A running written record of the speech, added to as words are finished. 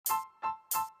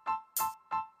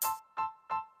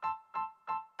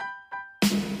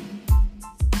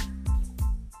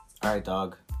Alright,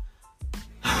 dog.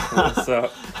 What's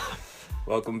up?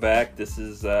 Welcome back. This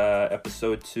is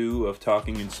episode 2 of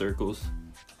Talking in Circles.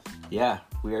 Yeah,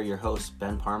 we are your hosts,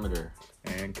 Ben Parmenter.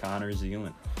 And Connor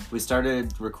Zeeland. We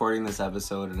started recording this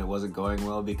episode and it wasn't going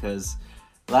well because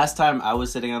last time I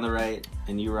was sitting on the right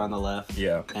and you were on the left.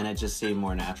 Yeah. And it just seemed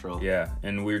more natural. Yeah,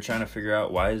 and we were trying to figure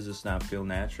out why does this not feel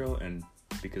natural, and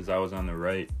because I was on the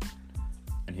right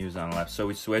and he was on the left. So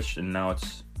we switched and now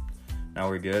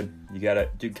we're good. You gotta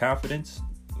do confidence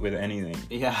with anything.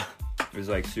 Yeah. It was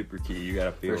like super key. You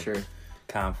gotta feel For sure.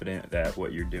 confident that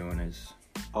what you're doing is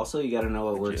Also, you gotta know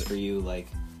what legit. works for you. Like,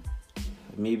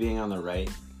 me being on the right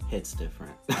hits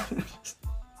different.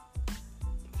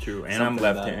 true. And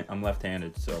Something I'm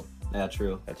left-handed, so Yeah,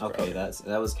 true. That's okay, probably-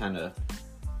 that was kind of...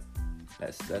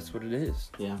 that's what it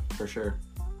is. Yeah, for sure.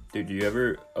 Dude,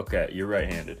 you're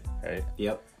right-handed, right?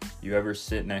 Yep. You ever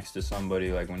sit next to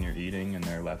somebody like when you're eating and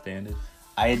they're left-handed?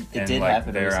 It did like,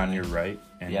 happen they're recently. on your right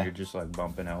and Yeah. you're just like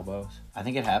bumping elbows. I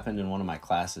think it happened in one of my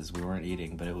classes. We weren't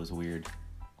eating, but it was weird.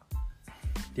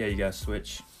 Yeah, you gotta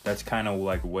switch. That's kind of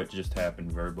like what just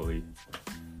happened verbally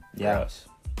for Yeah. us.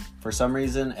 For some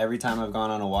reason, every time I've gone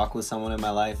on a walk with someone in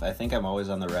my life, I think I'm always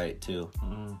on the right, too.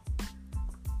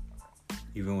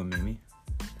 Even with Mimi?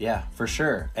 Yeah, for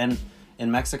sure. And in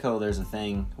Mexico, there's a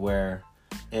thing where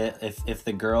if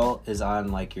the girl is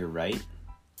on, like, your right,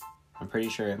 I'm pretty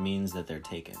sure it means that they're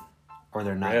taken. Or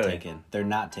they're not Really? taken. They're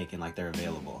not taken, like, they're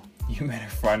available. You better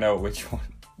find out which one.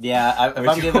 Yeah, if I'm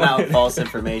Which giving out one? false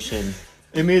information,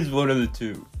 It means one of the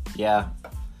two. yeah,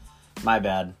 my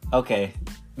bad. Okay.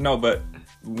 No, but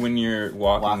when you're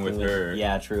walking with her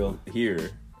Yeah, true.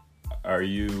 here, are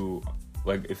you,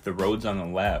 like, if the road's on the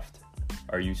left,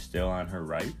 are you still on her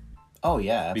right? Oh,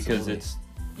 yeah, absolutely. Because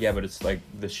but it's like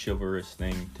the chivalrous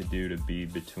thing to do to be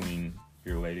between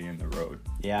your lady and the road.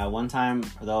 Yeah, one time,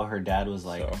 though, her dad was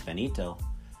like, So. Benito,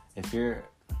 if we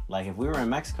were in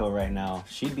Mexico right now,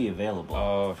 she'd be available.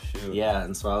 Oh, shoot. Yeah,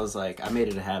 and so I was like, I made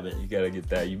it a habit. You gotta get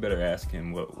that. You better ask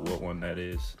him what one that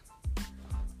is.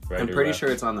 Right I'm or pretty left?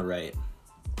 sure it's on the right.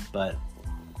 But,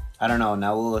 I don't know.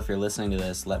 Naul, if you're listening to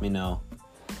this, let me know.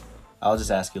 I'll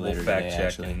just ask you We'll later fact today, check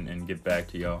actually. and get back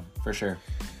to y'all. For sure.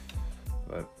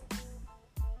 But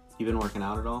You been working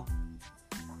out at all?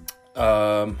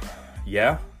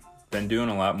 yeah, been doing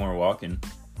a lot more walking.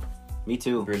 Me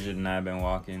too. Bridget and I have been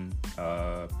walking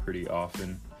pretty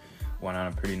often. Went on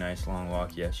a pretty nice long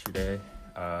walk yesterday.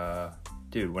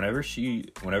 Dude, whenever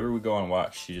we go on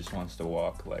walks, she just wants to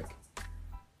walk like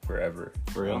forever.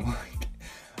 For real? I'm like,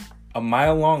 a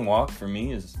mile long walk for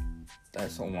me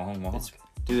that's a long walk.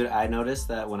 Dude, I noticed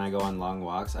that when I go on long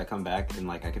walks, I come back and,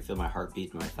 like, I can feel my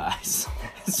heartbeat in my thighs.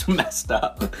 It's messed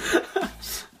up.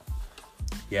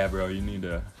 Yeah, bro, you need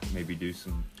to maybe do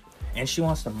some. And she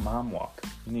wants to mom walk.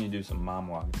 You need to do some mom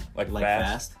walking. Like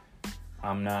fast.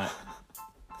 I'm not.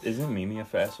 Isn't Mimi a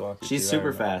fast walker? She's too?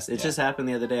 super fast. It Yeah. just happened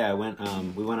the other day.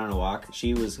 We went on a walk.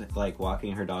 She was, like,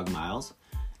 walking her dog Miles,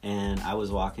 and I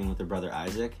was walking with her brother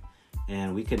Isaac,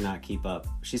 and we could not keep up.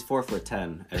 She's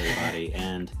 4'10", everybody,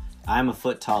 and I'm a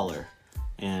foot taller,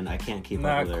 and I can't keep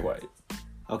Not up with her. quite.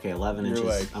 Okay, 11 You're inches.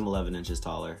 like- I'm 11 inches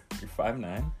taller. You're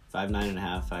 5'9". 5'9" and a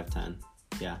half, 5'10".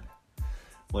 Yeah.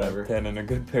 Whatever. 5'10" and a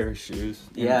good pair of shoes.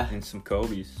 Yeah. And some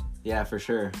Kobe's. Yeah, for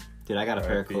sure. Dude, I got a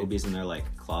pair of RIP. Kobe's and they're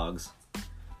like clogs.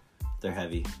 They're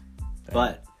heavy.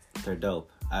 But they're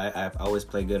dope. I always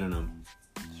play good in them.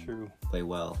 True. Play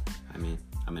well. I mean,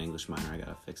 I'm an English minor. I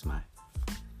gotta fix my...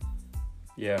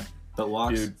 Yeah. But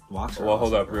walks Dude, are well,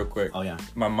 hold awesome, up bro. real quick. Oh, yeah.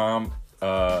 My mom,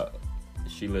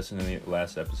 she listened to the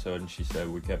last episode and she said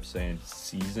we kept saying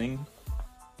seizing.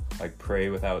 Like pray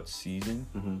without seizing.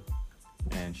 Mm-hmm.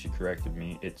 And she corrected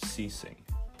me. It's ceasing.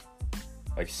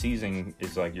 Like seizing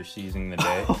is like you're seizing the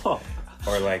day.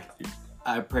 Or like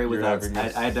I pray You're without... having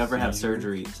a I never have seizure?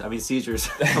 surgeries. I mean, seizures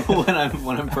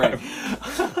when I'm praying.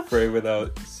 pray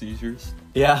without seizures.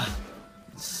 Yeah.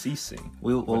 Ceasing.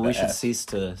 We with the should S. cease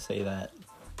to say that.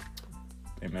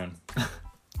 Amen.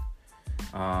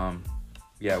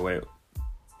 Yeah, wait.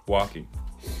 Walking.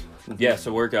 Yeah,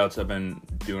 so workouts, I've been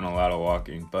doing a lot of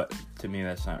walking, but to me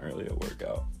that's not really a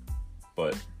workout.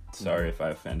 But sorry if I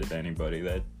offended anybody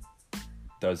that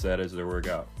does that as their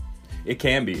workout. It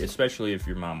can be, especially if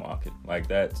you're mom walking. Like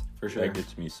that, For sure. that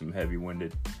gets me some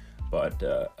heavy-winded. But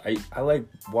I like,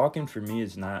 walking for me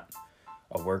is not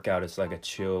a workout. It's like a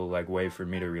chill, like, way for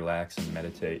me to relax and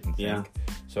meditate and think. Yeah.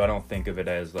 So I don't think of it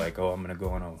as like, oh, I'm going to go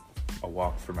on a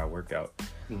walk for my workout.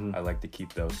 Mm-hmm. I like to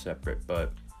keep those separate.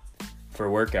 But for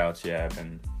workouts, yeah, I've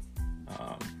been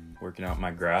working out in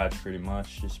my garage pretty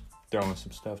much, just throwing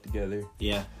some stuff together.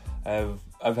 Yeah.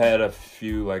 I've had a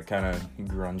few like kind of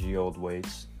grungy old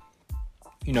weights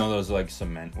You know those like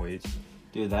cement weights?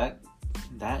 Dude, that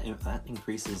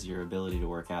increases your ability to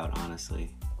work out,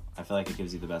 honestly. I feel like it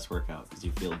gives you the best workout because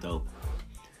you feel dope.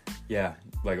 Yeah,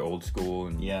 like old school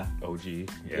and Yeah. OG.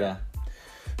 Yeah.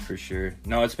 For sure.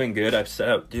 No, it's been good. I've set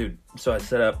up, dude. So I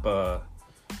set up,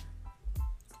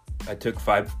 I took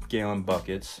 5-gallon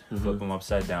buckets, flip them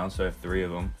upside down, so I have 3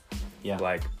 of them. Yeah.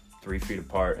 Like 3 feet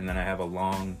apart, and then I have a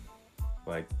long,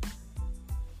 like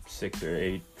 6 or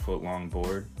 8 foot long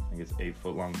board. I think it's 8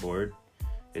 foot long board.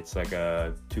 It's like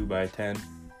a 2x10.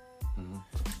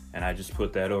 And I just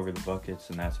put that over the buckets,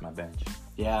 and that's my bench.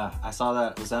 Yeah, I saw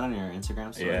that. Was that on your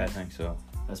Instagram story? Yeah, I think so.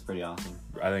 That's pretty awesome.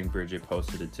 I think Bridget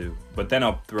posted it too. But then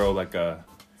I'll throw like a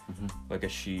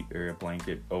sheet or a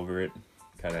blanket over it,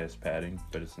 kind of as padding,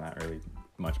 but it's not really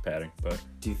much padding. But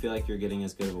do you feel like you're getting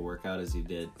as good of a workout as you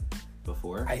did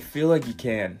before? I feel like you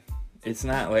can. It's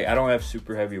not like I don't have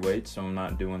super heavy weights, so I'm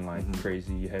not doing like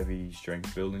crazy heavy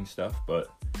strength building stuff,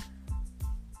 but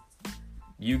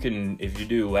you can, if you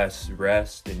do less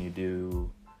rest and you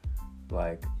do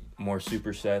like more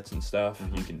supersets and stuff,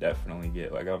 you can definitely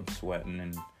get, like, I'm sweating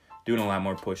and doing a lot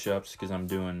more push-ups because I'm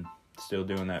still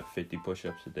doing that 50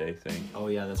 push-ups a day thing. Oh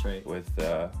yeah, that's right. With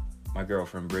my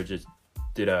girlfriend Bridget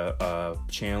did a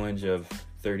challenge of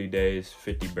 30 days,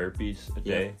 50 burpees a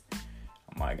day.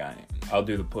 I'm like, I'll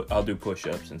do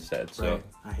push-ups instead. So right.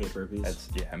 I hate burpees.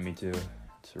 Yeah, me too.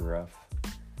 It's rough.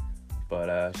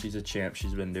 But she's a champ.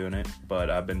 She's been doing it. But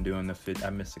I've been doing I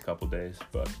missed a couple days,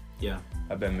 but yeah,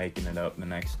 I've been making it up the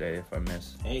next day if I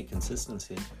miss. Hey,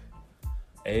 consistency.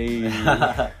 Hey,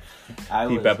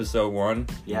 keep episode 1.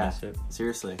 Yeah,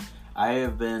 seriously. I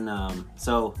have been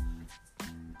so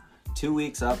 2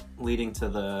 weeks up leading to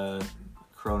the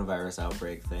coronavirus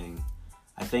outbreak thing.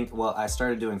 I think, well, I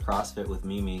started doing CrossFit with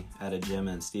Mimi at a gym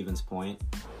in Stevens Point,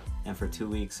 and for 2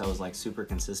 weeks I was like super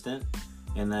consistent.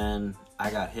 And then I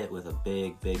got hit with a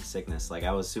big sickness. Like,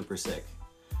 I was super sick.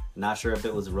 Not sure if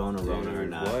it was Rona or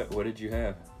not. What did you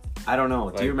have? I don't know.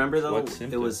 Like, do you remember, though? what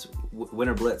symptoms? It was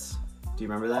Winter Blitz. Do you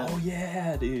remember that? Oh,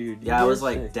 yeah, dude. Yeah, I was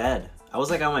like dead. I was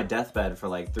like on my deathbed for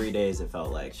like 3 days, it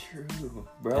felt like. True.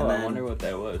 Bro, I wonder what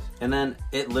that was. And then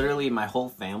it literally, my whole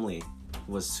family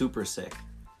was super sick.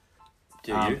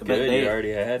 Dude, you're good. You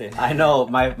already had it. I know.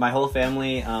 My whole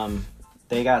family,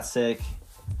 they got sick.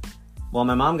 Well,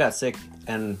 my mom got sick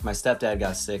and my stepdad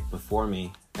got sick before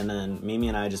me. And then Mimi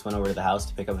and I just went over to the house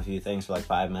to pick up a few things for like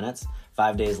 5 minutes.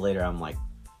 5 days later, I'm like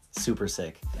super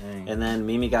sick. Dang. And then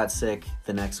Mimi got sick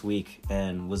the next week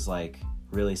and was like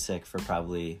really sick for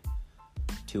probably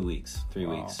 2 weeks, 3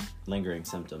 weeks, lingering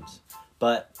symptoms.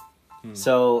 But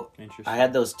so I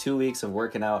had those 2 weeks of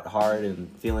working out hard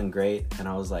and feeling great. And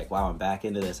I was like, wow, I'm back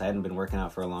into this. I hadn't been working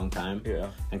out for a long time.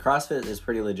 Yeah. And CrossFit is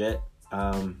pretty legit.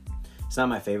 It's not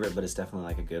my favorite, but it's definitely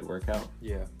like a good workout.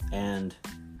 Yeah. And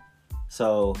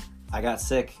so I got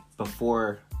sick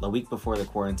the week before the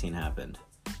quarantine happened.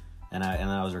 And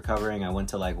I was recovering. I went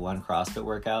to like one CrossFit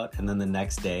workout, and then the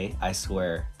next day, I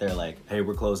swear, they're like, hey,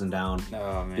 we're closing down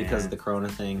because of the Corona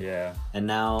thing. Yeah. And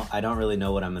now I don't really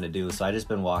know what I'm going to do. So I just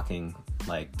been walking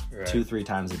like 2-3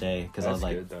 times a day because I was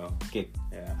like,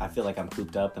 I feel like I'm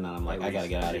cooped up, and then I'm like, I got to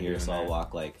get out of here. So I'll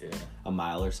walk like a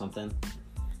mile or something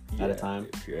at a time.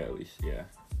 If you're at least,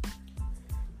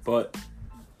 But,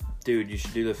 dude, you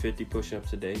should do the 50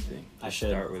 push-ups a day thing. I should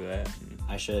start with that.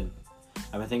 I should.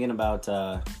 I've been thinking about.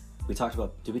 Did we talk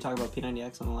about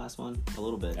P90X on the last one? A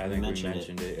little bit. I think we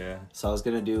mentioned it, yeah. So I was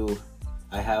gonna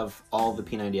I have all the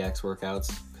P90X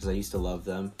workouts because I used to love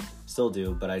them, still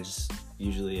do, but I just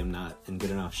usually am not in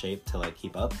good enough shape to like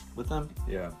keep up with them.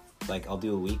 Yeah. Like, I'll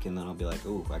do a week and then I'll be like,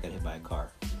 ooh, I got hit by a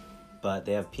car. But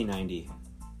they have P90,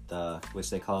 which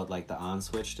they call it like the on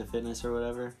switch to fitness or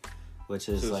whatever, which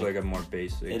is so it's like a more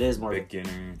basic. It is more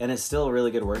beginner, and it's still a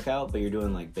really good workout, but you're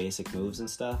doing like basic moves and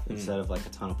stuff instead of like a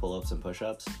ton of pull-ups and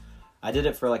push-ups. I did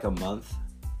it for like a month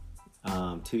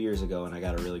 2 years ago, and I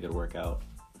got a really good workout.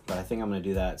 But I think I'm going to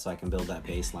do that so I can build that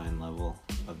baseline level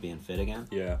of being fit again.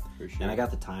 Yeah, for sure. And I got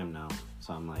the time now,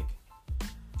 so I'm like,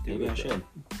 maybe I should.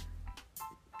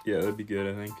 Yeah, that'd be good,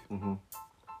 I think. Mm-hmm.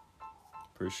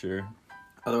 For sure.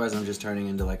 Otherwise, I'm just turning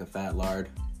into like a fat lard.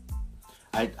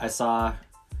 I saw...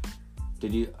 I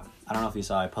don't know if you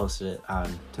saw, I posted it on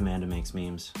Tamanda Makes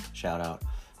Memes. Shout out.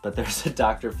 But there's a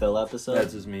Dr. Phil episode.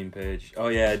 That's his meme page. Oh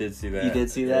yeah, I did see that. You did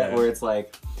see that? Yeah. Where it's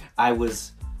like, I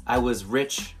was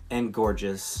rich and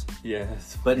gorgeous.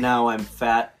 Yes. But now I'm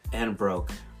fat and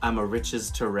broke. I'm a riches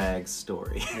to rags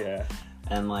story. Yeah.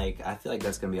 And like, I feel like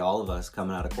that's gonna be all of us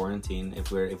coming out of quarantine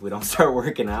if we don't start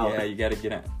working out. Yeah, you gotta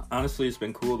get it. Honestly, it's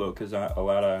been cool though, because a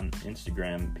lot on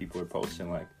Instagram people are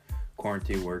posting like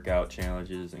quarantine workout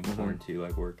challenges and quarantine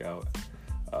like workout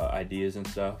ideas and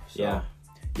stuff. So yeah.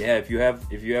 yeah, if you have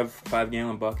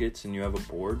 5-gallon buckets and you have a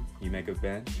board, you make a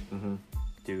bench. Mm-hmm.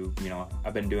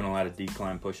 I've been doing a lot of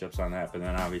decline push-ups on that, but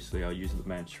then obviously I'll use the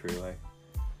bench for like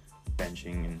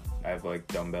benching, and I have like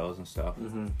dumbbells and stuff.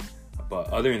 Mm-hmm. But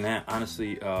other than that,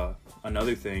 honestly,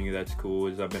 another thing that's cool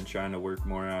is I've been trying to work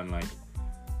more on like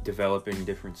developing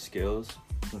different skills,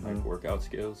 like workout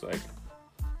skills, like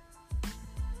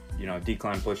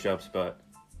decline push-ups, but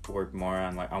work more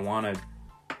on like I want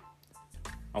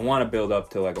to build up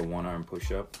to like a 1-arm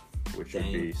push-up, which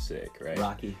would be sick, right?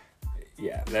 Rocky.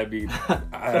 Yeah, that'd be.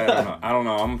 I don't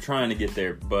know. I'm trying to get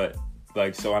there, but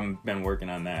like, so I've been working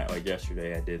on that. Like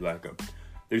yesterday, I did like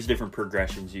there's different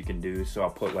progressions you can do. So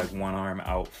I'll put like one arm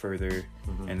out further,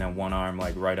 and then one arm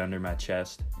like right under my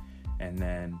chest, and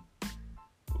then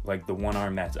like the one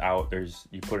arm that's out,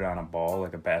 you put it on a ball,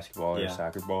 like a basketball or a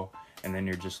soccer ball, and then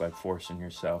you're just like forcing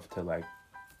yourself to like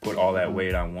put all that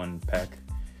weight on one pec,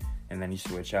 and then you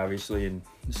switch, obviously. And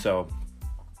so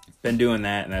been doing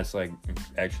that, and that's like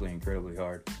actually incredibly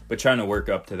hard, but trying to work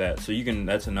up to that. So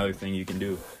that's another thing you can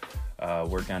do,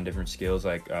 work on different skills.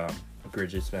 Like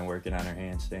Bridget's been working on her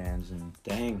handstands, and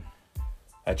dang,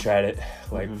 I tried it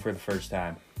like for the first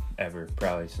time ever,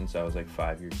 probably since I was like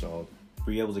 5 years old.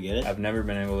 Were you able to get it? I've never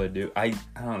been able to do. I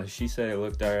don't know. She said it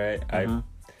looked all right.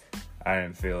 I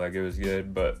didn't feel like it was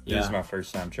good, but this is my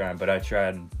first time trying. But I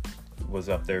tried and was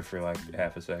up there for like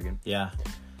half a second. Yeah,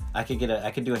 I could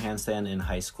do a handstand in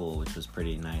high school, which was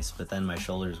pretty nice. But then my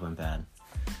shoulders went bad.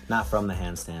 Not from the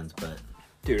handstands, but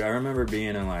dude, I remember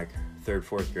being in like 3rd,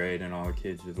 4th grade, and all the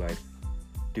kids would like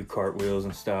do cartwheels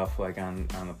and stuff like on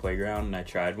the playground, and I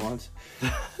tried once.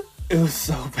 It was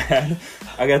so bad.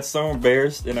 I got so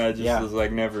embarrassed, and I just was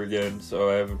like, never again. So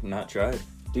I have not tried.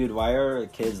 Dude, why are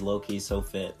kids low-key so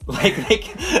fit? Like, they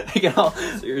can all...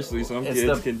 Seriously, some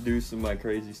kids can do some, like,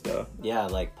 crazy stuff. Yeah,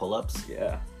 like pull-ups.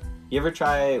 Yeah. You ever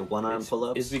try one-arm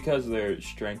pull-ups? It's because of their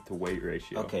strength-to-weight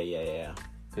ratio. Okay, yeah.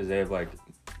 Because they have, like...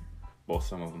 Well,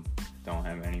 some of them don't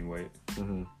have any weight.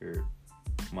 Or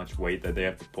much weight that they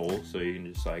have to pull. So you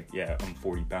can just, like, I'm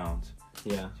 40 pounds.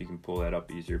 Yeah. So you can pull that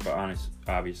up easier. But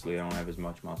obviously, I don't have as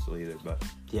much muscle either. But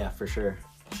yeah, for sure.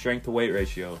 Strength-to-weight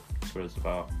ratio is what it's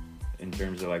about. In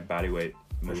terms of like body weight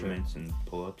movements and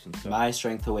pull-ups and stuff. My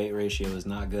strength to weight ratio is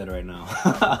not good right now.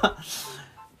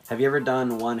 Have you ever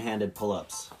done one-handed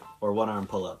pull-ups or one-arm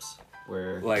pull-ups?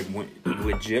 Where like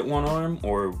legit one arm,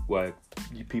 or like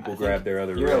people grab their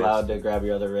other wrist? You're allowed to grab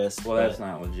your other wrist. Well, that's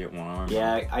not legit one arm.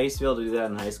 Yeah, I used to be able to do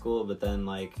that in high school, but then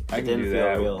like it didn't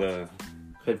feel real.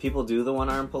 Could people do the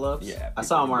one-arm pull-ups? Yeah. I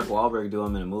saw Mark Wahlberg do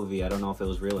them in a movie. I don't know if it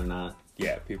was real or not.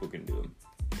 Yeah, people can do them.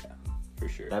 Yeah, for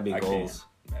sure. That'd be goals.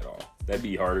 At all. That'd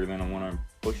be harder than a one-arm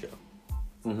push-up.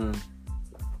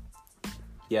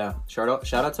 Yeah. Shout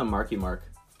out to Marky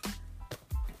Mark.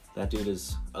 That dude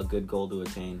is a good goal to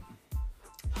attain.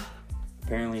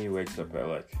 Apparently he wakes up at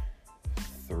like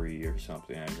 3 or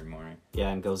something every morning.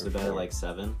 Yeah, and goes to bed at like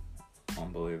 7.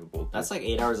 Unbelievable. That's like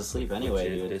 8 hours of sleep anyway,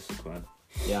 legit dude. Discipline.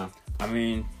 Yeah. I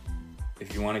mean,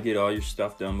 if you want to get all your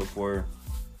stuff done before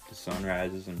the sun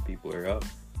rises and people are up,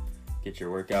 get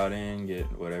your workout in, get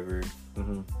whatever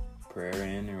prayer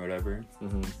in or whatever.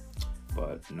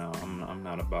 But no, I'm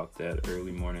not about that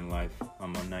early morning life.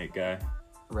 I'm a night guy.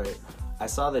 Right. I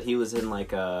saw that he was in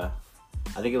like I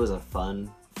think it was a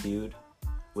fun feud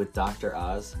with Dr.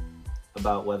 Oz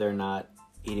about whether or not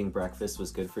eating breakfast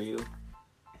was good for you.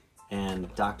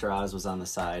 And Dr. Oz was on the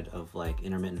side of like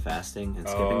intermittent fasting and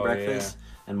skipping breakfast. Yeah.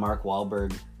 And Mark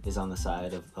Wahlberg is on the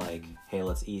side of like, hey,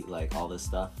 let's eat like all this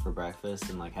stuff for breakfast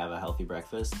and like have a healthy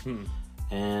breakfast.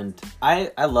 And I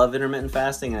love intermittent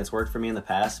fasting, and it's worked for me in the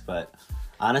past, but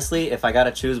honestly, if I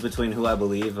gotta choose between who I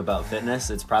believe about fitness,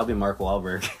 it's probably Mark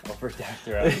Wahlberg. Over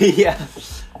Dr. Oz. Yeah.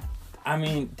 I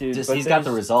mean, dude, he's got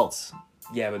the results.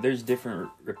 Yeah, but there's different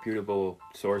reputable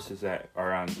sources that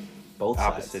are on both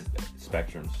opposite sides.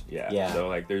 Spectrums. Yeah. So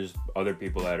like, there's other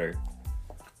people that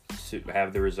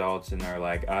have the results and they're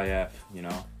like IF, you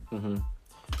know.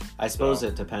 I suppose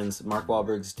it depends. Mark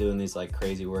Wahlberg's doing these like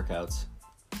crazy workouts,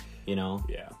 you know.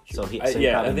 Yeah. Sure. So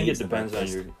I think it depends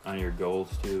on your goals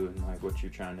too, and like what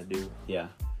you're trying to do. Yeah.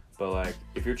 But like,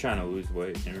 if you're trying to lose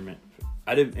weight,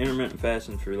 I did intermittent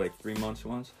fasting for like 3 months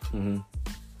once.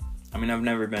 I mean, I've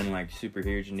never been like super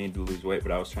huge and need to lose weight,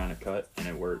 but I was trying to cut, and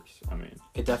it works. I mean,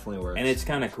 it definitely works. And it's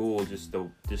kind of cool, just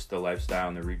the lifestyle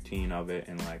and the routine of it,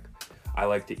 and like, I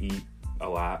like to eat a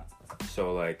lot,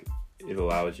 so like, it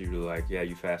allows you to like,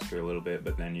 you fast for a little bit,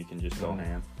 but then you can just go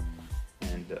ham,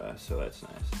 and so that's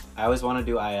nice. I always want to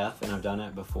do IF, and I've done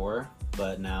it before,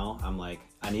 but now I'm like,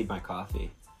 I need my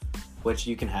coffee, which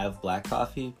you can have black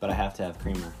coffee, but I have to have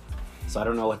creamer, so I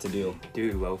don't know what to do.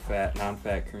 Dude, low fat,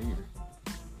 non-fat creamer.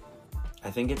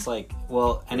 I think it's like,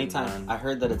 well, anytime 39. I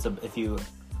heard that if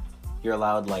you're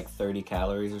allowed like 30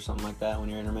 calories or something like that when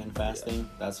you're intermittent fasting.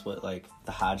 Yeah. That's what like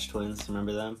the Hodge twins,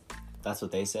 remember them? That's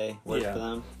what they say worked for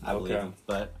them. I believe them.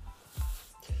 But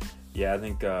yeah, I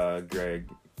think Greg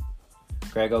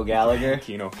O'Gallagher.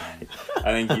 Keno.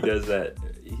 I think he does that.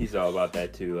 He's all about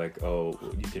that too. Like, oh,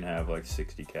 you can have like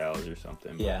 60 calories or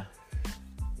something. But, yeah.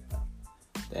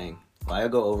 Dang. Well, I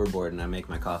go overboard and I make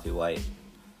my coffee white.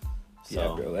 So.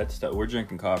 Yeah, bro. That's tough. We're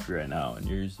drinking coffee right now, and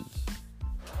yours is.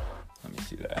 Let me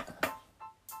see that.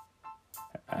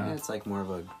 Yeah, it's like more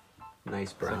of a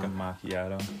nice brown. It's like a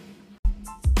macchiato.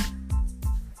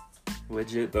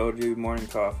 Legit though, dude. Morning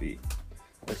coffee,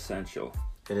 essential.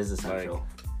 It is essential.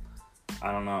 Like,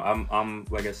 I don't know. I'm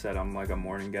like I said, I'm like a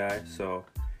morning guy. So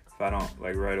if I don't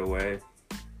like right away,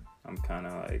 I'm kind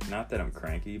of like, not that I'm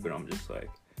cranky, but I'm just like,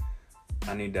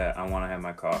 I need that. I want to have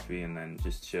my coffee and then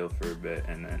just chill for a bit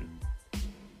and then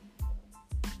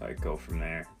like go from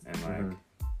there. And like,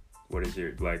 what is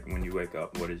your, like when you wake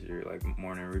up, what is your like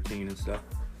morning routine and stuff?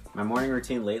 My morning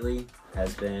routine lately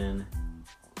has been,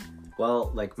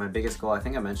 well, like my biggest goal, I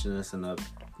think I mentioned this in the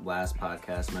last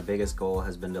podcast, my biggest goal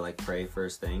has been to like pray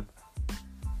first thing,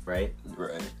 right?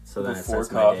 Right. So then before it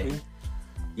sets coffee? my day.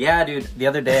 Yeah, dude, the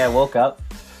other day I woke up,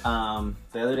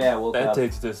 that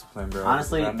takes discipline, bro.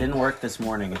 Honestly, it didn't work this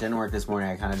morning. I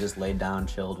kind of just laid down,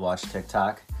 chilled, watched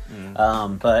TikTok.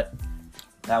 But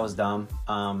that was dumb.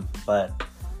 But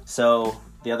so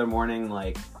the other morning,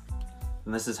 like,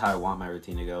 and this is how I want my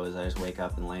routine to go, is I just wake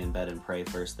up and lay in bed and pray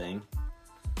first thing.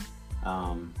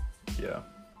 Yeah.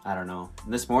 I don't know.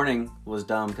 This morning was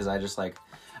dumb because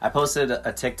I posted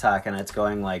a TikTok and it's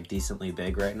going like decently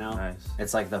big right now. Nice.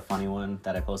 It's like the funny one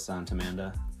that I posted on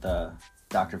Tamanda, the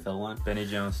Dr. Phil one. Benny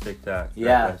Jones TikTok.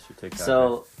 Yeah. That's your TikTok.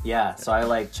 So I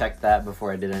like checked that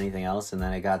before I did anything else, and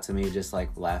then it got to me just like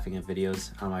laughing at videos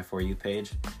on my For You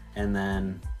page, and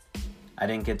then I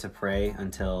didn't get to pray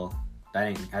until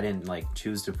I didn't like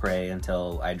choose to pray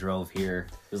until I drove here.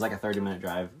 It was like a 30-minute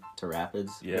drive to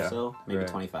Rapids or so, maybe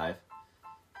 25.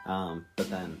 But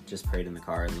then just prayed in the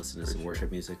car and listened to some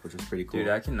worship music, which was pretty cool. Dude,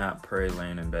 I cannot pray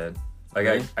laying in bed. Like,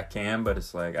 really? I can, but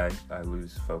it's like I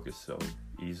lose focus so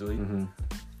easily.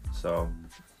 So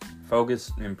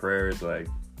focus in prayer is like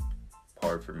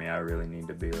hard for me. I really need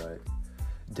to be like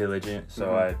diligent.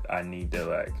 So I need to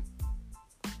like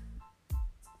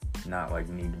not like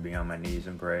need to be on my knees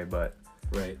and pray, but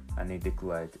I need to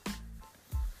like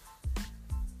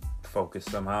focus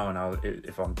somehow, and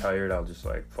if I'm tired, I'll just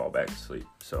like fall back to sleep.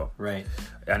 So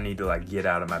I need to like get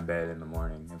out of my bed in the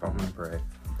morning if I'm gonna pray.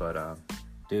 But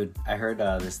dude, I heard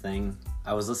this thing.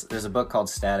 There's a book called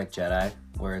Static Jedi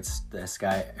where it's this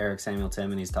guy Eric Samuel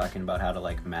Tim, and he's talking about how to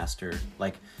like master,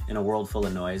 like in a world full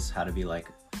of noise, how to be like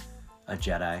a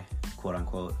Jedi, quote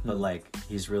unquote. But like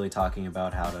he's really talking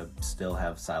about how to still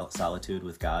have solitude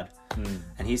with God.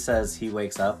 And he says he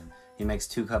wakes up, he makes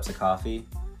 2 cups of coffee,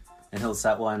 and he'll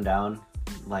set one down,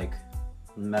 like,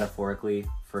 metaphorically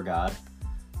for God,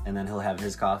 and then he'll have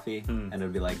his coffee, and it'll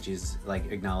be like Jesus, like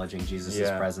acknowledging Jesus'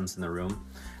 presence in the room.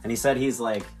 And he said he's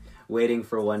like waiting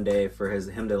for one day for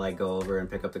him to like go over and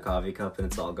pick up the coffee cup, and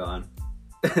it's all gone.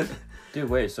 Dude,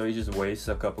 wait, so he just wastes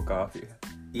a cup of coffee?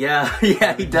 Yeah,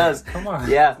 he does. Come on.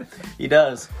 Yeah, he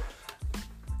does.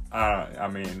 I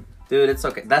mean, dude, it's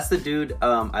okay. That's the dude.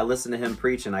 I listened to him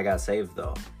preach, and I got saved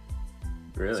though.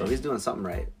 Really? So he's doing something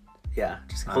right. Yeah,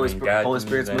 just Holy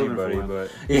Spirit's moving for him.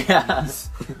 But yeah,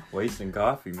 wasting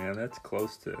coffee, man, that's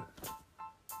close to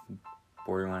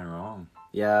borderline wrong.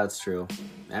 Yeah, that's true.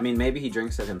 I mean, maybe he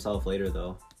drinks it himself later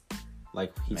though.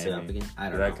 Like heats it up again. I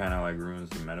don't know. That kind of like ruins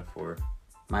the metaphor.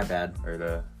 My bad. Or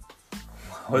the.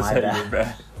 Was that your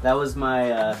bad? That was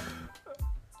my.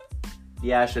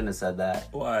 Yeah, I shouldn't have said that.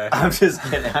 Why? I'm just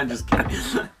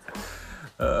kidding.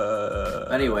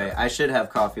 Anyway, I should have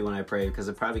coffee when I pray because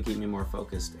it probably keep me more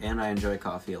focused, and I enjoy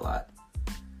coffee a lot.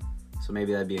 So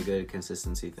maybe that'd be a good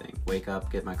consistency thing. Wake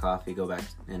up, get my coffee, go back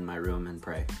in my room and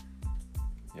pray.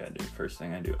 Yeah, dude, first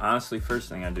thing I do. Honestly, first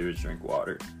thing I do is drink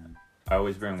water. I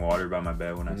always bring water by my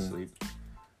bed when I sleep.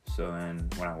 So then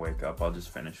when I wake up, I'll just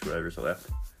finish whatever's left.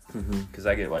 Because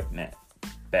I get like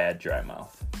bad dry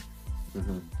mouth.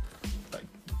 Like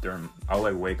I'll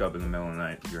like wake up in the middle of the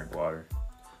night and drink water.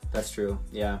 That's true.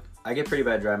 Yeah, I get pretty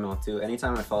bad dry mouth too.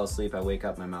 Anytime I fall asleep, I wake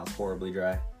up, my mouth's horribly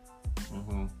dry.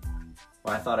 Well,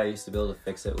 I thought I used to be able to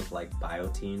fix it with like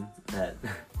Biotene,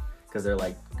 because they're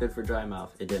like good for dry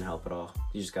mouth. It didn't help at all.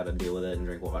 You just got to deal with it and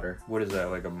drink water. What is that,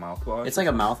 like a mouthwash? It's like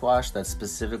a mouthwash that's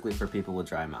specifically for people with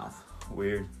dry mouth.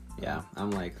 Weird. Yeah,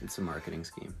 I'm like, it's a marketing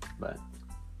scheme, but.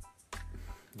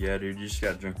 Yeah, dude, you just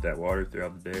gotta drink that water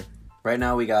throughout the day. Right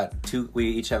now we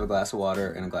each have a glass of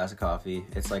water and a glass of coffee.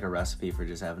 It's like a recipe for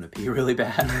just having to pee really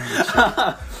bad.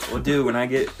 Well,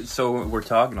 dude, so we're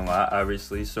talking a lot,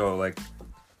 obviously, so, like,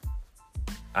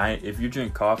 if you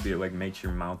drink coffee, it, like, makes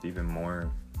your mouth even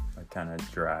more, like, kind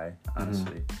of dry,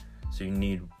 honestly. So you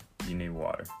need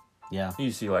water. Yeah.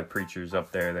 You see, like, preachers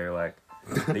up there, they're like,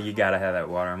 you gotta have that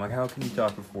water. I'm like, how can you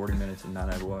talk for 40 minutes and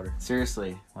not have water?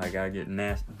 Seriously. Like, I get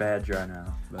bad dry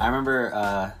now. I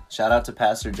remember, shout out to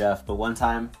Pastor Jeff, but one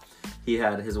time he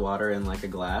had his water in like a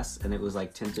glass and it was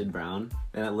like tinted brown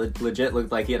and it legit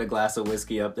looked like he had a glass of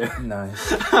whiskey up there. Nice.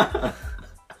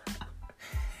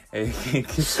 Hey, it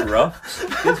gets rough.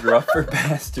 It gets rough for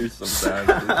pastors sometimes.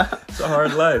 Dude. It's a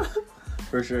hard life.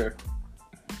 For sure.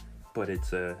 But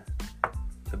it's a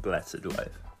blessed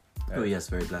life. Oh yes,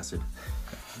 very blessed.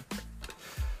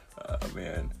 Oh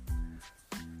man,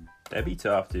 that'd be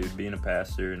tough, dude. Being a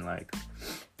pastor and like,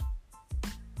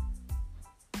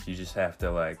 you just have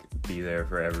to like be there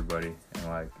for everybody and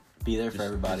like be there for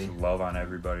everybody. Just love on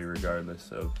everybody regardless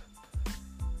of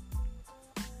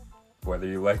whether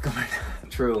you like them or not.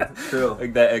 True.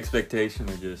 Like that expectation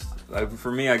of just like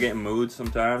for me, I get in moods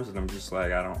sometimes and I'm just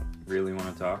like, I don't really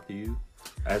want to talk to you.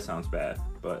 That sounds bad,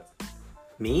 but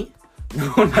me.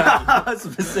 No, not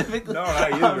specifically. No,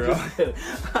 not you,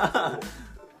 bro.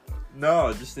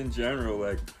 No, just in general,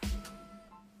 like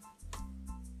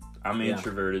I'm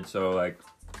introverted, so like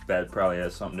that probably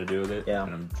has something to do with it. Yeah.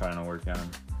 And I'm trying to work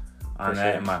on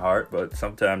that in my heart, but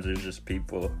sometimes there's just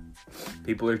people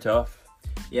are tough.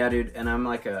 Yeah, dude, and I'm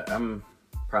a huge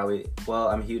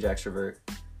extrovert,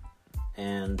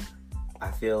 and I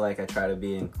feel like I try to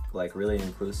be really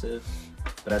inclusive.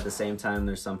 But at the same time,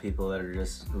 there's some people that are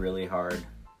just really hard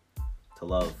to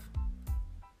love.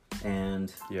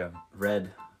 And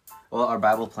our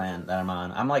Bible plan that I'm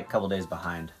on, I'm like a couple days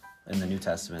behind in the New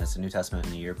Testament. It's a New Testament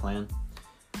in a year plan.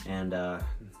 And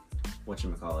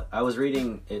whatchamacallit? I was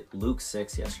reading Luke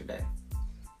 6 yesterday.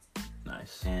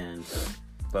 Nice. And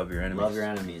love your enemies. Love your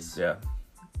enemies. Yeah.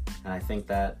 And I think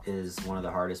that is one of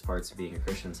the hardest parts of being a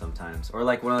Christian sometimes. Or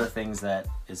like one of the things that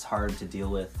is hard to deal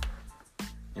with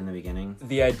in the beginning.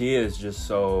 The idea is just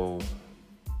so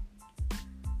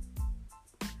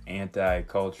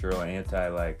anti-cultural,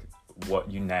 like what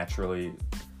you naturally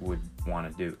would want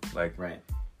to do. Like, right.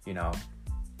 You know,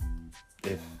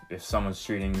 if someone's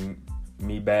treating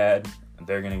me bad,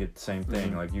 they're gonna get the same thing.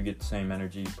 Mm-hmm. Like you get the same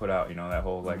energy you put out. You know, that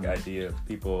whole like idea of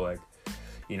people like,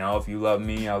 you know, if you love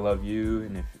me, I'll love you,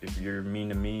 and if you're mean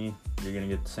to me, you're gonna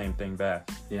get the same thing back.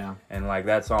 Yeah. And like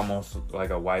that's almost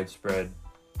like a widespread,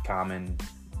 common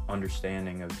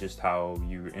understanding of just how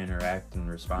you interact and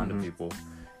respond to people.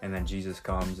 And then Jesus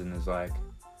comes and is like,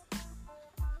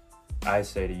 I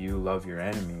say to you, love your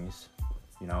enemies.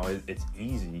 You know, it's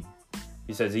easy.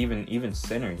 He says even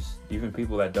sinners, even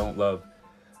people that don't love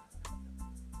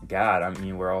God, I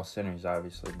mean, we're all sinners,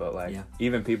 obviously, but like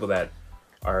even people that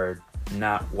are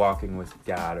not walking with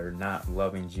God or not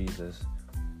loving Jesus,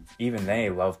 even they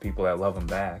love people that love them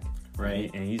back. Right.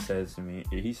 And he says to me,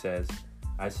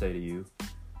 I say to you,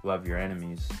 love your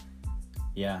enemies.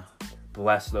 Yeah.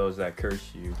 Bless those that curse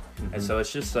you. And so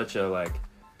it's just such a like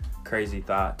crazy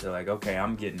thought to like, okay,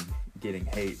 I'm getting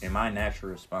hate, and my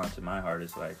natural response in my heart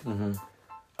is like,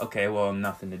 okay, well,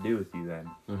 nothing to do with you then.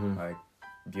 Like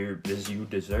you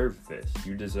deserve this.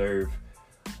 You deserve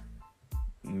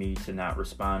me to not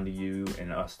respond to you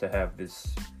and us to have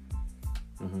this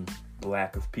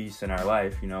lack of peace in our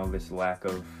life, you know, this lack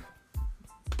of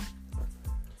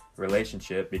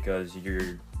relationship because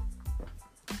you're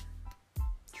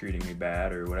treating me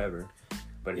bad or whatever.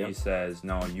 But he says,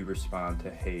 no, you respond to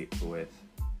hate with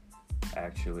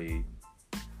actually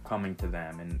coming to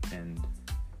them and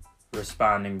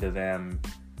responding to them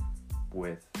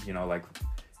with, you know, like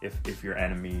if your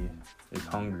enemy is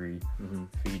hungry,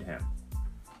 feed him.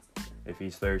 If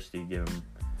he's thirsty,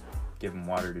 give him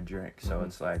water to drink. So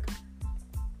it's like,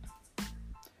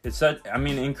 it's such, I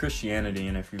mean, in Christianity,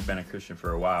 and if you've been a Christian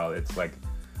for a while, it's like,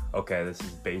 okay, this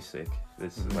is basic.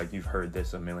 This is like, you've heard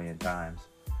this a million times.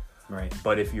 Right.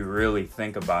 But if you really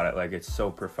think about it, like, it's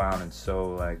so profound and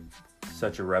so, like,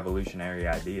 such a revolutionary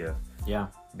idea. Yeah.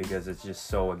 Because it's just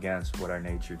so against what our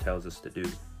nature tells us to do.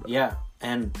 Yeah.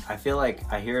 And I feel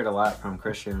like I hear it a lot from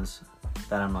Christians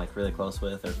that I'm, like, really close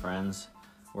with or friends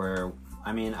where,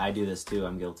 I mean, I do this too.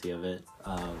 I'm guilty of it.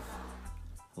 Of,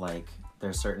 like,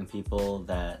 there's certain people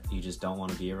that you just don't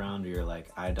want to be around, or you're like,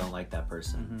 I don't like that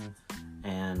person.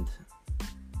 And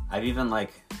I've even,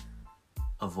 like,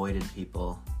 avoided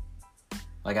people.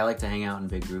 Like, I like to hang out in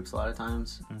big groups a lot of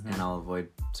times, and I'll avoid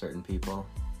certain people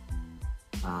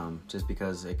just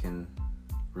because it can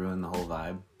ruin the whole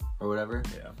vibe or whatever.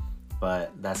 Yeah.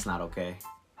 but that's not okay.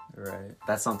 Right.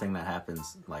 That's something that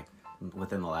happens like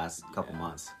within the last couple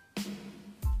months.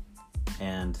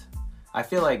 And I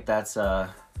feel like that's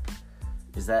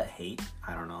is that hate?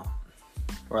 I don't know.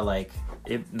 Or like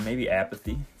It maybe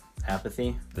apathy.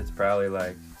 apathy. That's probably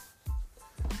like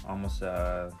almost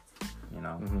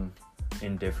Mm-hmm.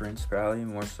 indifference, probably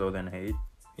more so than hate,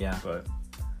 Yeah. but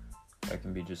that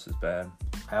can be just as bad.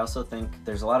 I also think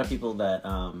there's a lot of people that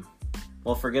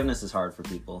well, forgiveness is hard for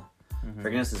people. Mm-hmm.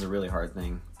 Forgiveness is a really hard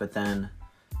thing. But then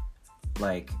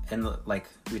like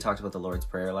we talked about the Lord's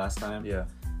Prayer last time. Yeah.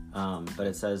 But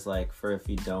it says like, for if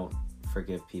you don't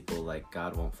forgive people, like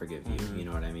God won't forgive you. Mm-hmm. You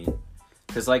know what I mean?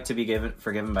 Because like to be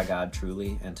forgiven by God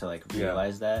truly, and to like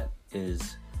realize that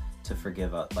is to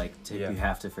forgive. You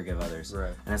have to forgive others.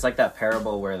 Right. And it's like that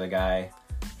parable where the guy,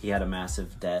 he had a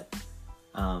massive debt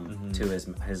to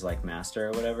his like master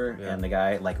or whatever, and the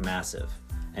guy like massive,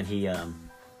 and he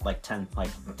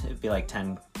it'd be like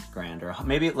 10 grand, or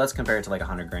maybe let's compare it to like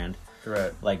 100 grand.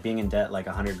 Right. Like being in debt like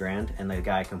 100 grand, and the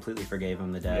guy completely forgave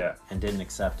him the debt and didn't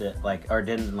accept it, or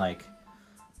didn't like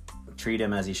treat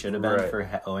him as he should have been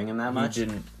for owing him that much. He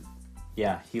didn't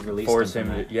he released force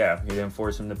him. he didn't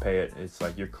force him to pay it. It's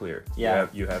like, you're clear. Yeah.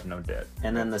 You have no debt.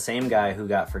 And then the same guy who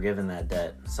got forgiven that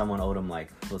debt, someone owed him like,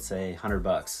 let's say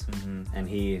 $100, and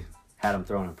he had him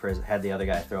thrown in prison. Had the other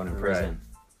guy thrown in prison.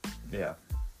 Yeah.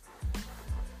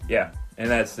 Yeah. And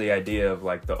that's the idea of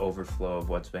like the overflow of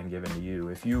what's been given to you.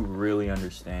 If you really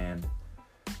understand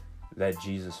that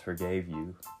Jesus forgave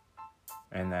you,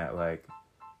 and that like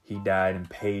he died and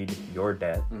paid your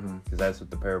debt, because that's what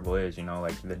the parable is,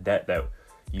 like the debt that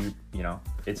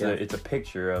it's a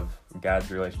picture of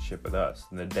God's relationship with us,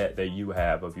 and the debt that you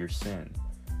have of your sin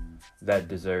that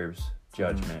deserves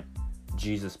judgment.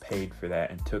 Jesus paid for that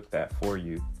and took that for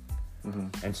you.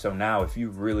 And so now if you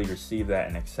really receive that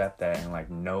and accept that and like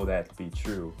know that to be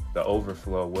true, the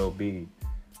overflow will be,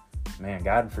 man,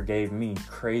 God forgave me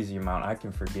crazy amount. I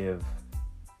can forgive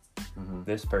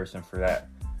this person for that.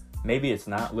 Maybe it's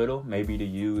not little, maybe to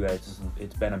you it's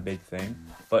been a big thing,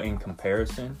 but in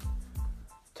comparison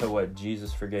to what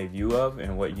Jesus forgave you of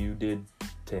and what you did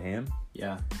to him,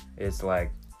 it's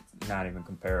like not even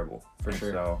comparable. For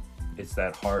sure. So it's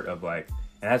that heart of like,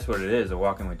 and that's what it is,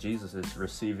 walking with Jesus is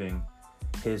receiving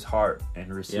his heart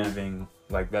and receiving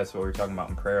like, that's what we're talking about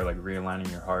in prayer, like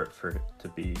realigning your heart for it to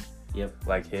be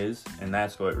like his. And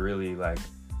that's what really like,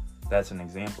 that's an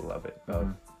example of it,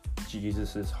 of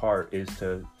Jesus's heart is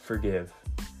to forgive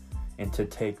and to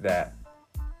take that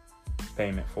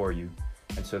payment for you.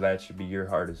 And so that should be your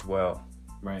heart as well.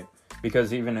 Right.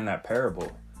 Because even in that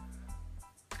parable,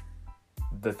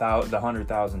 the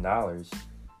 $100,000,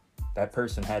 that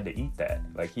person had to eat that.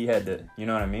 Like he had to, you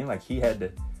know what I mean? Like he had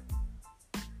to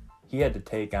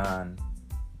take on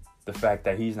the fact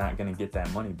that he's not going to get that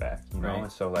money back, Right.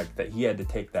 And so like that he had to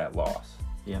take that loss.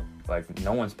 Yep. Like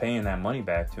no one's paying that money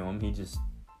back to him.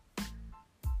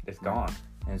 It's gone.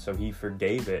 And so he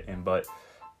forgave it, but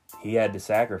he had to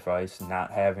sacrifice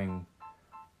not having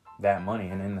that money.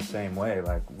 And in the same way,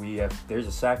 like there's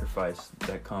a sacrifice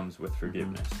that comes with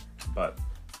forgiveness. But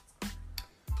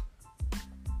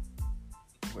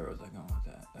where was I going with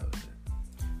that? That was it.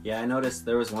 Yeah, I noticed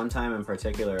there was one time in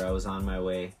particular I was on my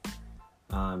way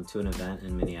to an event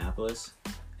in Minneapolis,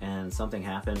 and something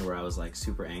happened where I was like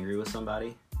super angry with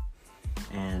somebody,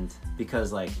 and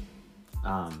because like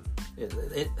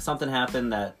something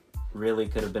happened that really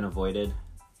could have been avoided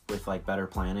with like better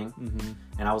planning,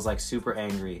 and I was like super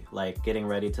angry, like getting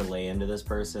ready to lay into this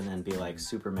person and be like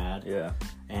super mad.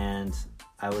 And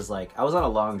I was on a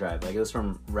long drive, like it was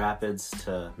from Rapids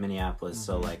to Minneapolis,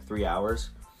 so like 3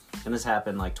 hours, and this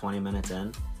happened like 20 minutes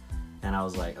in, and I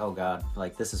was like, oh God,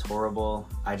 like this is horrible.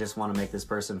 I just want to make this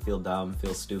person feel dumb,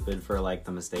 feel stupid for like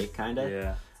the mistake, kind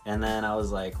of. And then I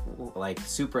was like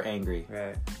super angry.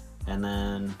 Right. And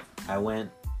then I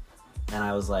went and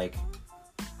I was like,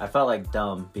 I felt like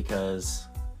dumb because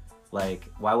like,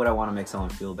 why would I want to make someone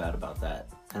feel bad about that?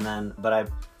 And then,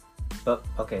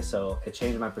 okay, so it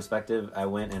changed my perspective. I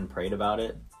went and prayed about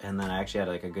it, and then I actually had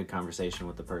like a good conversation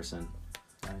with the person.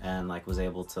 Nice. And like was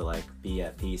able to like be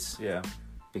at peace. Yeah.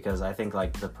 Because I think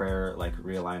like the prayer like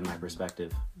realigned my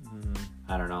perspective.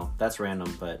 I don't know. That's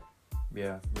random, but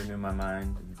yeah, renew my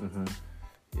mind.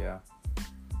 Yeah.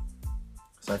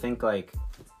 So I think like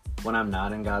when I'm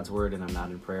not in God's word and I'm not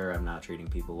in prayer, I'm not treating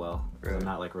people well. Really? I'm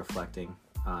not like reflecting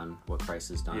on what Christ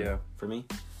has done for me.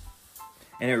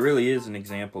 And it really is an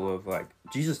example of like,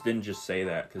 Jesus didn't just say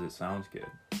that because it sounds good.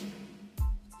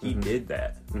 He did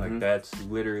that. Like that's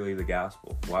literally the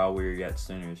gospel. While we were yet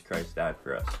sinners, Christ died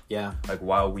for us. Yeah. Like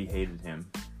while we hated him.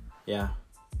 Yeah.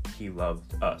 He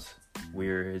loved us.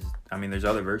 we're his. I mean, there's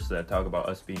other verses that talk about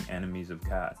us being enemies of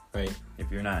God. Right.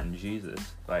 If you're not in Jesus,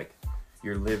 like,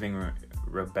 you're living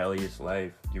rebellious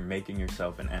life. You're making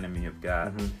yourself an enemy of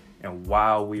God. Mm-hmm. And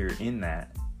while we're in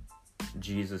that,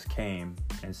 Jesus came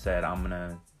and said, I'm going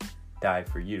to die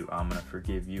for you. I'm going to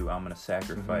forgive you. I'm going to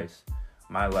sacrifice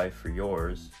my life for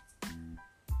yours.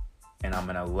 And I'm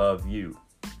going to love you.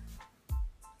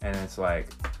 And it's like,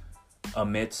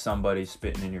 amidst somebody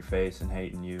spitting in your face and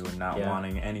hating you and not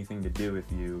wanting anything to do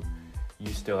with you,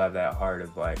 you still have that heart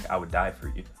of like, I would die for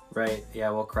you. Right.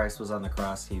 Yeah. Well, Christ was on the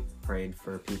cross. He prayed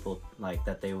for people like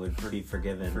that they would be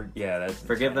forgiven.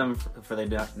 Forgive them for they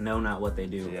know not what they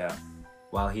do. Yeah.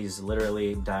 While he's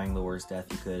literally dying the worst death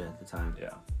you could at the time.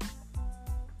 Yeah.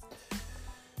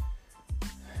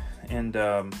 And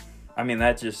I mean,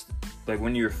 that just like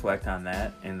when you reflect on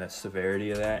that and the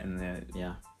severity of that and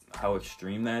the how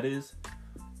extreme that is,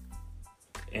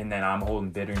 and then I'm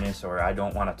holding bitterness or I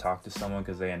don't want to talk to someone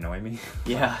because they annoy me.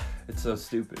 Yeah. It's so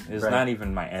stupid. It's right. not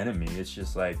even my enemy. It's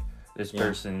just like this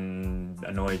person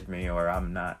annoys me or I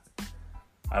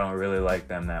don't really like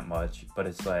them that much. But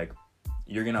it's like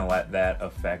you're going to let that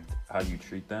affect how you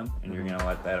treat them and you're going to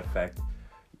let that affect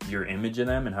your image of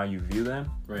them and how you view them.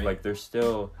 Right. Like they're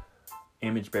still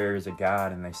image bearers of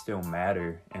God and they still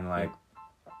matter. And like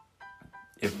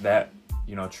if that,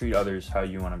 you know, treat others how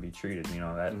you want to be treated, you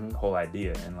know, that whole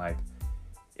idea. And like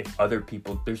if other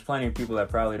people, there's plenty of people that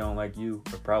probably don't like you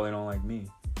or probably don't like me,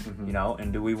 you know,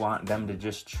 and do we want them to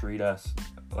just treat us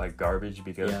like garbage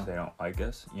because they don't like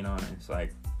us, you know? And it's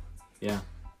like,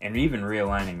 and even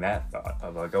realigning that thought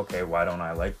of like, okay, why don't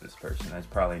I like this person? That's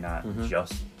probably not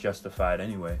just justified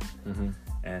anyway.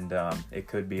 And it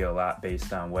could be a lot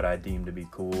based on what I deem to be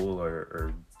cool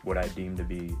or what I deem to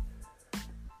be,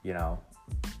 you know,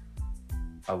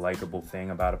 a likable thing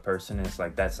about a person. And it's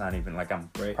like, that's not even like I'm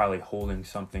probably holding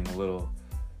something a little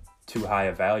too high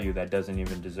a value that doesn't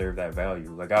even deserve that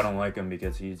value. Like I don't like him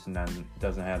because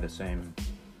doesn't have the same,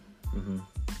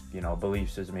 you know,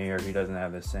 beliefs as me, or he doesn't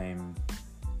have the same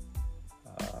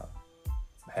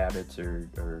habits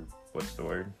or what's the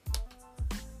word?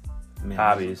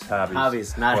 Hobbies. Not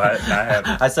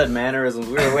habits. I said mannerisms.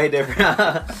 We were way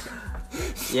different.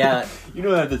 Yeah. You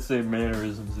don't have the same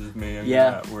mannerisms as me. I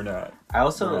mean, we're not. I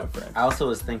also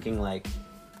was thinking like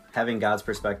having God's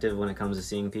perspective when it comes to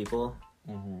seeing people,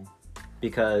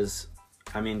 because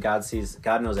I mean God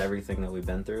knows everything that we've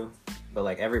been through, but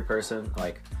like every person,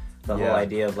 like the whole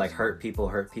idea of like hurt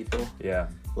people. Yeah.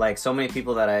 Like so many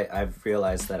people that I've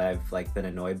realized that I've like been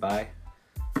annoyed by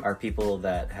are people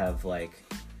that have like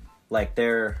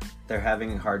they're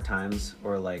having hard times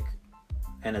or like,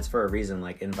 and it's for a reason.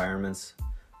 Like environments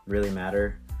really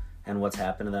matter and what's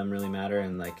happened to them really matter,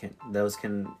 and like those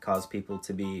can cause people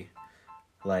to be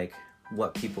like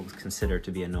what people consider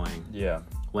to be annoying. Yeah.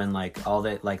 When like all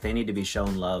that, like they need to be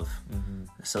shown love,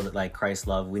 so that like Christ's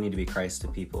love, we need to be Christ to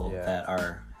people that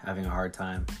are having a hard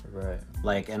time. Right.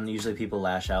 Like, and usually people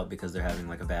lash out because they're having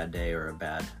like a bad day or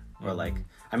or like,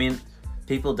 I mean,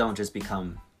 people don't just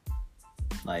become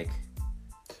like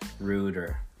rude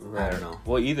or I don't know.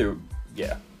 Well,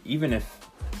 even if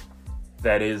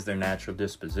that is their natural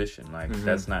disposition, like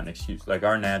that's not an excuse. Like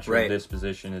our natural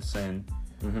disposition is sin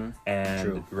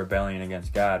and rebellion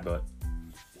against God, but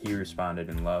he responded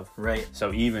in love. Right.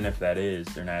 So even if that is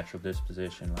their natural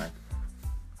disposition, like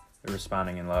they're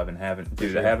responding in love and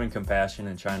having compassion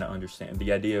and trying to understand,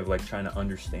 the idea of like trying to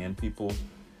understand people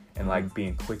and like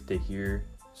being quick to hear,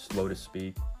 slow to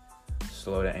speak,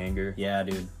 slow to anger. Yeah,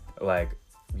 dude. Like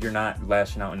you're not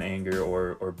lashing out in anger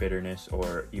or bitterness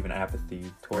or even apathy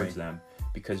towards them,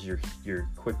 because you're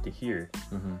quick to hear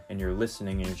and you're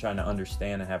listening and you're trying to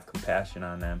understand and have compassion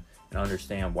on them and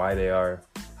understand why they are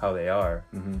how they are.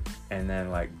 And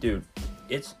then like, dude,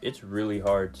 it's really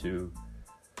hard to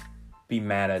be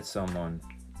mad at someone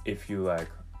if you like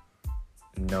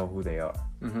know who they are.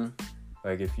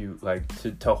 Like if you like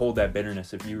to hold that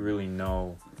bitterness, if you really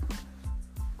know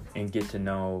and get to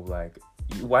know, like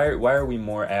why are we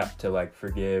more apt to like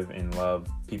forgive and love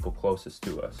people closest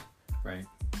to us? Right.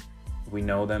 We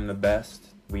know them the best.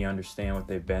 We understand what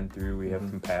they've been through. We have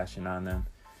compassion on them.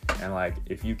 And like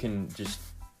if you can just,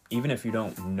 even if you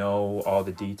don't know all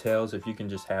the details, if you can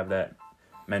just have that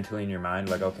mentally in your mind,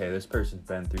 like, okay, this person's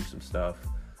been through some stuff,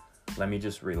 let me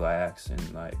just relax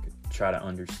and like try to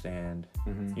understand.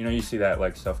 You know, you see that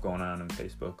like stuff going on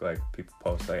Facebook, like people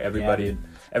post like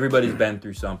everybody's been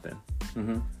through something,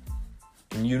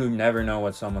 and you never know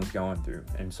what someone's going through.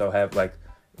 And so have like,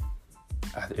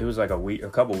 it was like a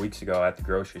couple weeks ago at the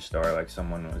grocery store, like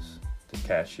the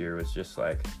cashier was just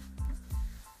like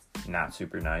not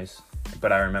super nice,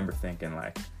 but I remember thinking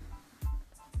like,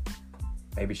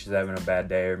 maybe she's having a bad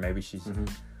day, or maybe she's,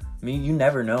 I mean, you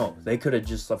never know. They could have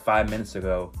just 5 minutes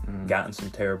ago gotten some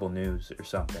terrible news or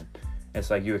something. It's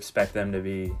like you expect them to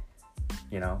be,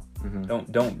 you know,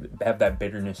 don't have that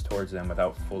bitterness towards them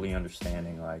without fully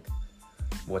understanding like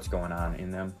what's going on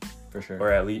in them. For sure.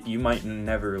 Or at least you might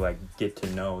never like get to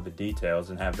know the details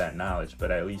and have that knowledge,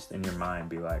 but at least in your mind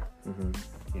be like,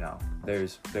 you know,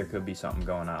 there could be something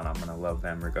going on. I'm gonna love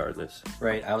them regardless.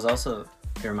 Right. I was also,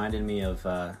 it reminded me of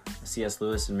C.S.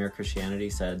 Lewis in Mere Christianity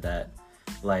said that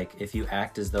like if you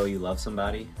act as though you love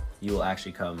somebody, you will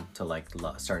actually come to like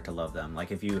start to love them.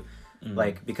 Like if you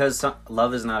like, because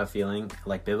love is not a feeling,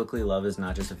 like biblically love is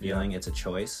not just a feeling, it's a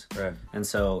choice. Right. And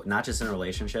so not just in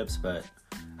relationships, but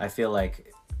I feel like,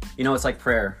 you know, it's like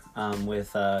prayer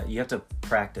with you have to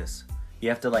practice. You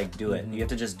have to like do it. You have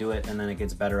to just do it, and then it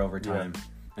gets better over time. Yeah.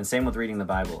 And same with reading the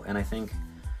Bible. And I think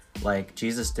like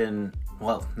Jesus didn't,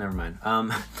 well, never mind.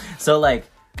 So like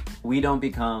we don't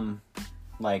become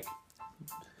like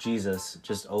Jesus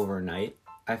just overnight.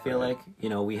 I feel like, you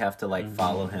know, we have to like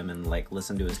follow him and like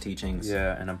listen to his teachings.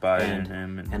 Yeah, and abide in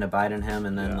him. And abide in him,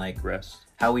 and then like rest.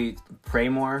 How we pray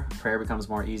more, prayer becomes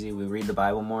more easy. We read the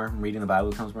Bible more, reading the Bible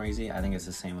becomes more easy. I think it's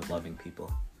the same with loving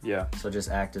people. Yeah. So just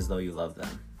act as though you love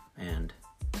them. And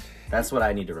that's what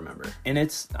I need to remember. And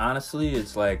it's, honestly,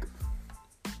 it's like,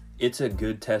 it's a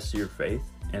good test of your faith.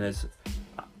 And it's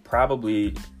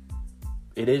probably,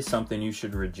 it is something you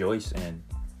should rejoice in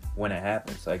when it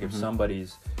happens. Like if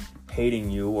somebody's hating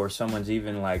you, or someone's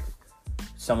even like,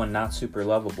 someone not super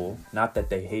lovable, not that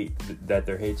they hate, that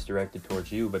their hate's directed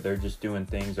towards you, but they're just doing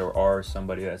things, or are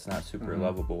somebody that's not super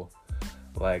lovable,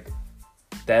 like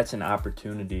that's an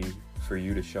opportunity for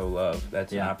you to show love.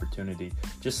 That's an opportunity,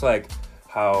 just like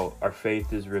how our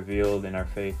faith is revealed and our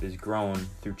faith is grown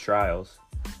through trials.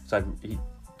 It's like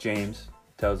James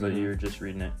tells us, you were just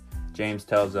reading it, James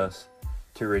tells us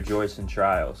to rejoice in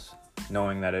trials,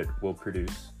 knowing that it'll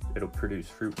produce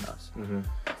fruit in us.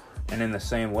 And in the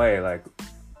same way, like,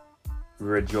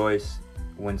 rejoice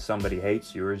when somebody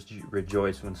hates you, or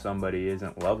rejoice when somebody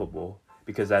isn't lovable,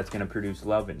 because that's going to produce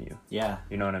love in you. Yeah.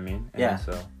 You know what I mean? And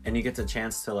and you get the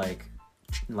chance to,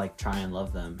 like try and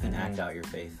love them and act out your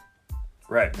faith.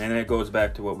 Right. And it goes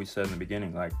back to what we said in the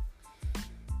beginning. Like,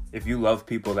 if you love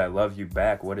people that love you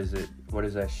back, what does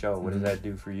that show? What does that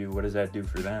do for you? What does that do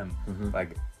for them?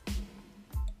 Like,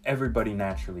 everybody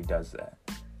naturally does that.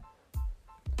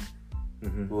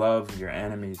 Love your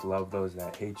enemies, love those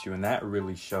that hate you, and that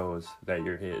really shows that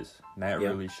you're his. And that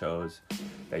really shows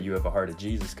that you have a heart of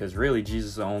Jesus, because really Jesus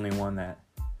is the only one that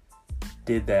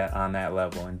did that on that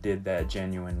level and did that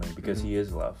genuinely, because he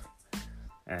is love.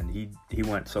 And he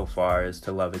went so far as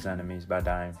to love his enemies by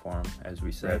dying for them, as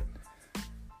we said.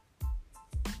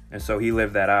 Right. And so he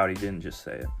lived that out. He didn't just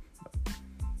say it.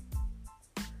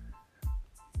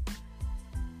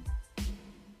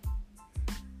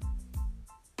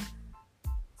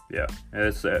 Yeah,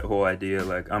 it's that whole idea.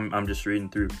 Like, I'm just reading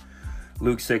through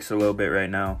Luke 6 a little bit right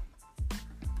now.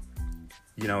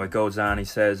 You know, it goes on. He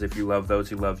says, if you love those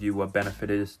who love you, what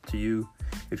benefit is to you?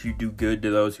 If you do good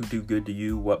to those who do good to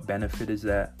you, what benefit is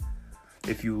that?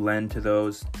 If you lend to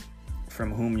those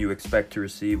from whom you expect to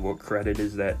receive, what credit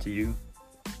is that to you?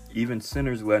 Even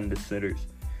sinners lend to sinners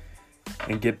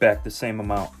and get back the same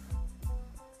amount.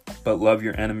 But love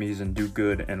your enemies and do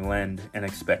good and lend and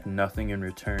expect nothing in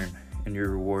return, and your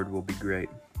reward will be great,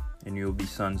 and you will be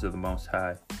sons of the Most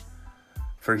High.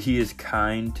 For he is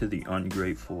kind to the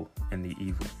ungrateful and the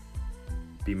evil.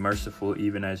 Be merciful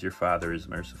even as your Father is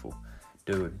merciful.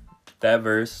 Dude, that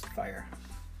verse, fire.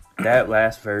 That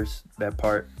last verse, that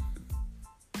part,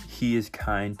 he is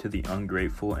kind to the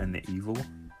ungrateful and the evil.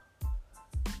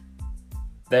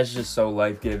 That's just so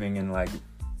life-giving and like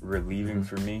relieving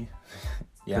for me,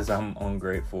 because I'm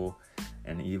ungrateful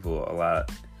and evil a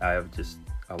lot. I have just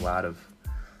a lot of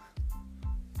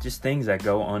just things that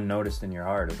go unnoticed in your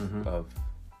heart of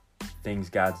things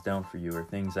God's done for you, or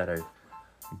things that are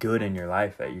good in your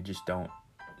life that you just don't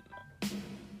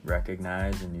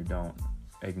recognize and you don't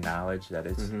acknowledge that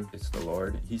it's the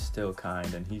Lord. He's still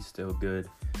kind and he's still good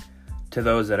to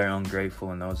those that are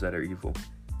ungrateful and those that are evil.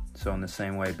 So in the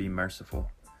same way, be merciful.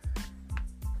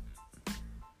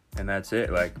 And that's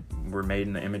it. Like, we're made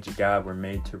in the image of God. We're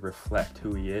made to reflect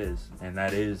who he is. And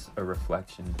that is a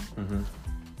reflection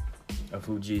of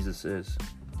who Jesus is.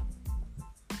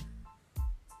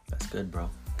 That's good,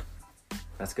 bro.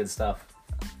 That's good stuff.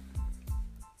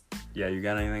 Yeah, you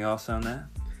got anything else on that?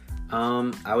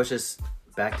 I was just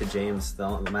back to James.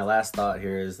 My last thought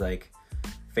here is, like,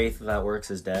 faith without works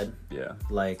is dead. Yeah.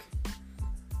 Like,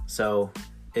 so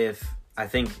I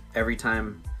think every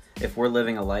time, if we're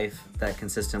living a life that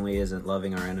consistently isn't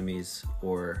loving our enemies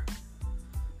or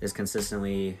is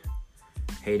consistently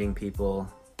hating people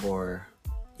or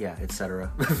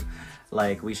etc.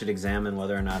 Like, we should examine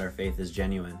whether or not our faith is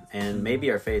genuine. And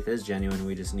maybe our faith is genuine,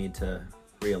 we just need to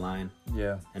realign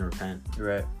and repent.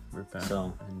 Right, repent.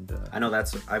 So and, I know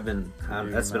that's been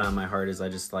on my heart, is I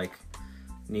just like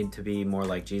need to be more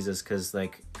like Jesus, because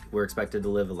like we're expected to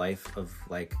live a life of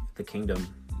like the kingdom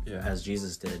as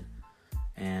Jesus did,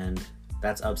 and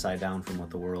that's upside down from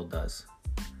what the world does.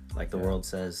 Like the world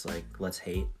says, like, let's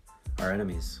hate our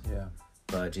enemies. Yeah.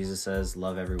 But Jesus says,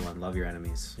 love everyone, love your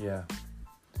enemies. Yeah.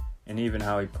 And even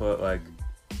how he put, like,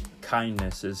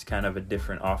 kindness is kind of a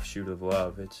different offshoot of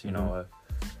love. It's, you know,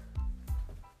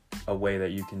 a way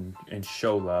that you can and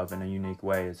show love in a unique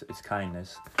way is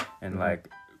kindness. And, like,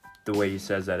 the way he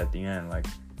says that at the end, like,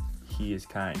 he is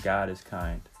kind, God is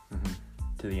kind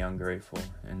to the ungrateful.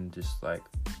 And just, like,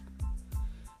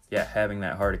 having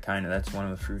that heart of kindness, that's one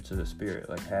of the fruits of the Spirit,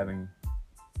 like having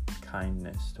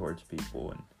kindness towards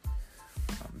people. And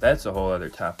that's a whole other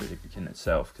topic in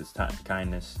itself, because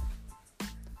kindness,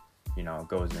 you know,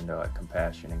 goes into like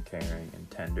compassion and caring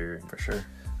and tender. And, for sure.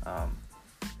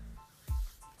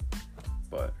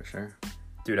 But for sure.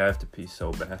 Dude, I have to pee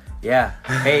so bad. Yeah.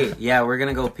 Hey, we're going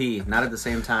to go pee. Not at the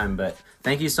same time, but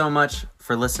thank you so much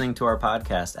for listening to our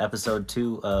podcast, episode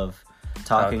 2 of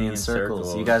Talking in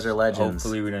Circles. You guys are legends.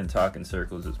 Hopefully we didn't talk in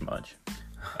circles as much.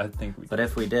 I think we did. But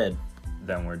if we did,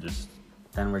 then we're just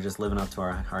living up to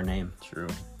our name. True.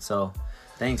 So,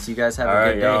 thanks. You guys have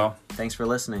a good day. Y'all. Thanks for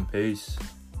listening. Peace.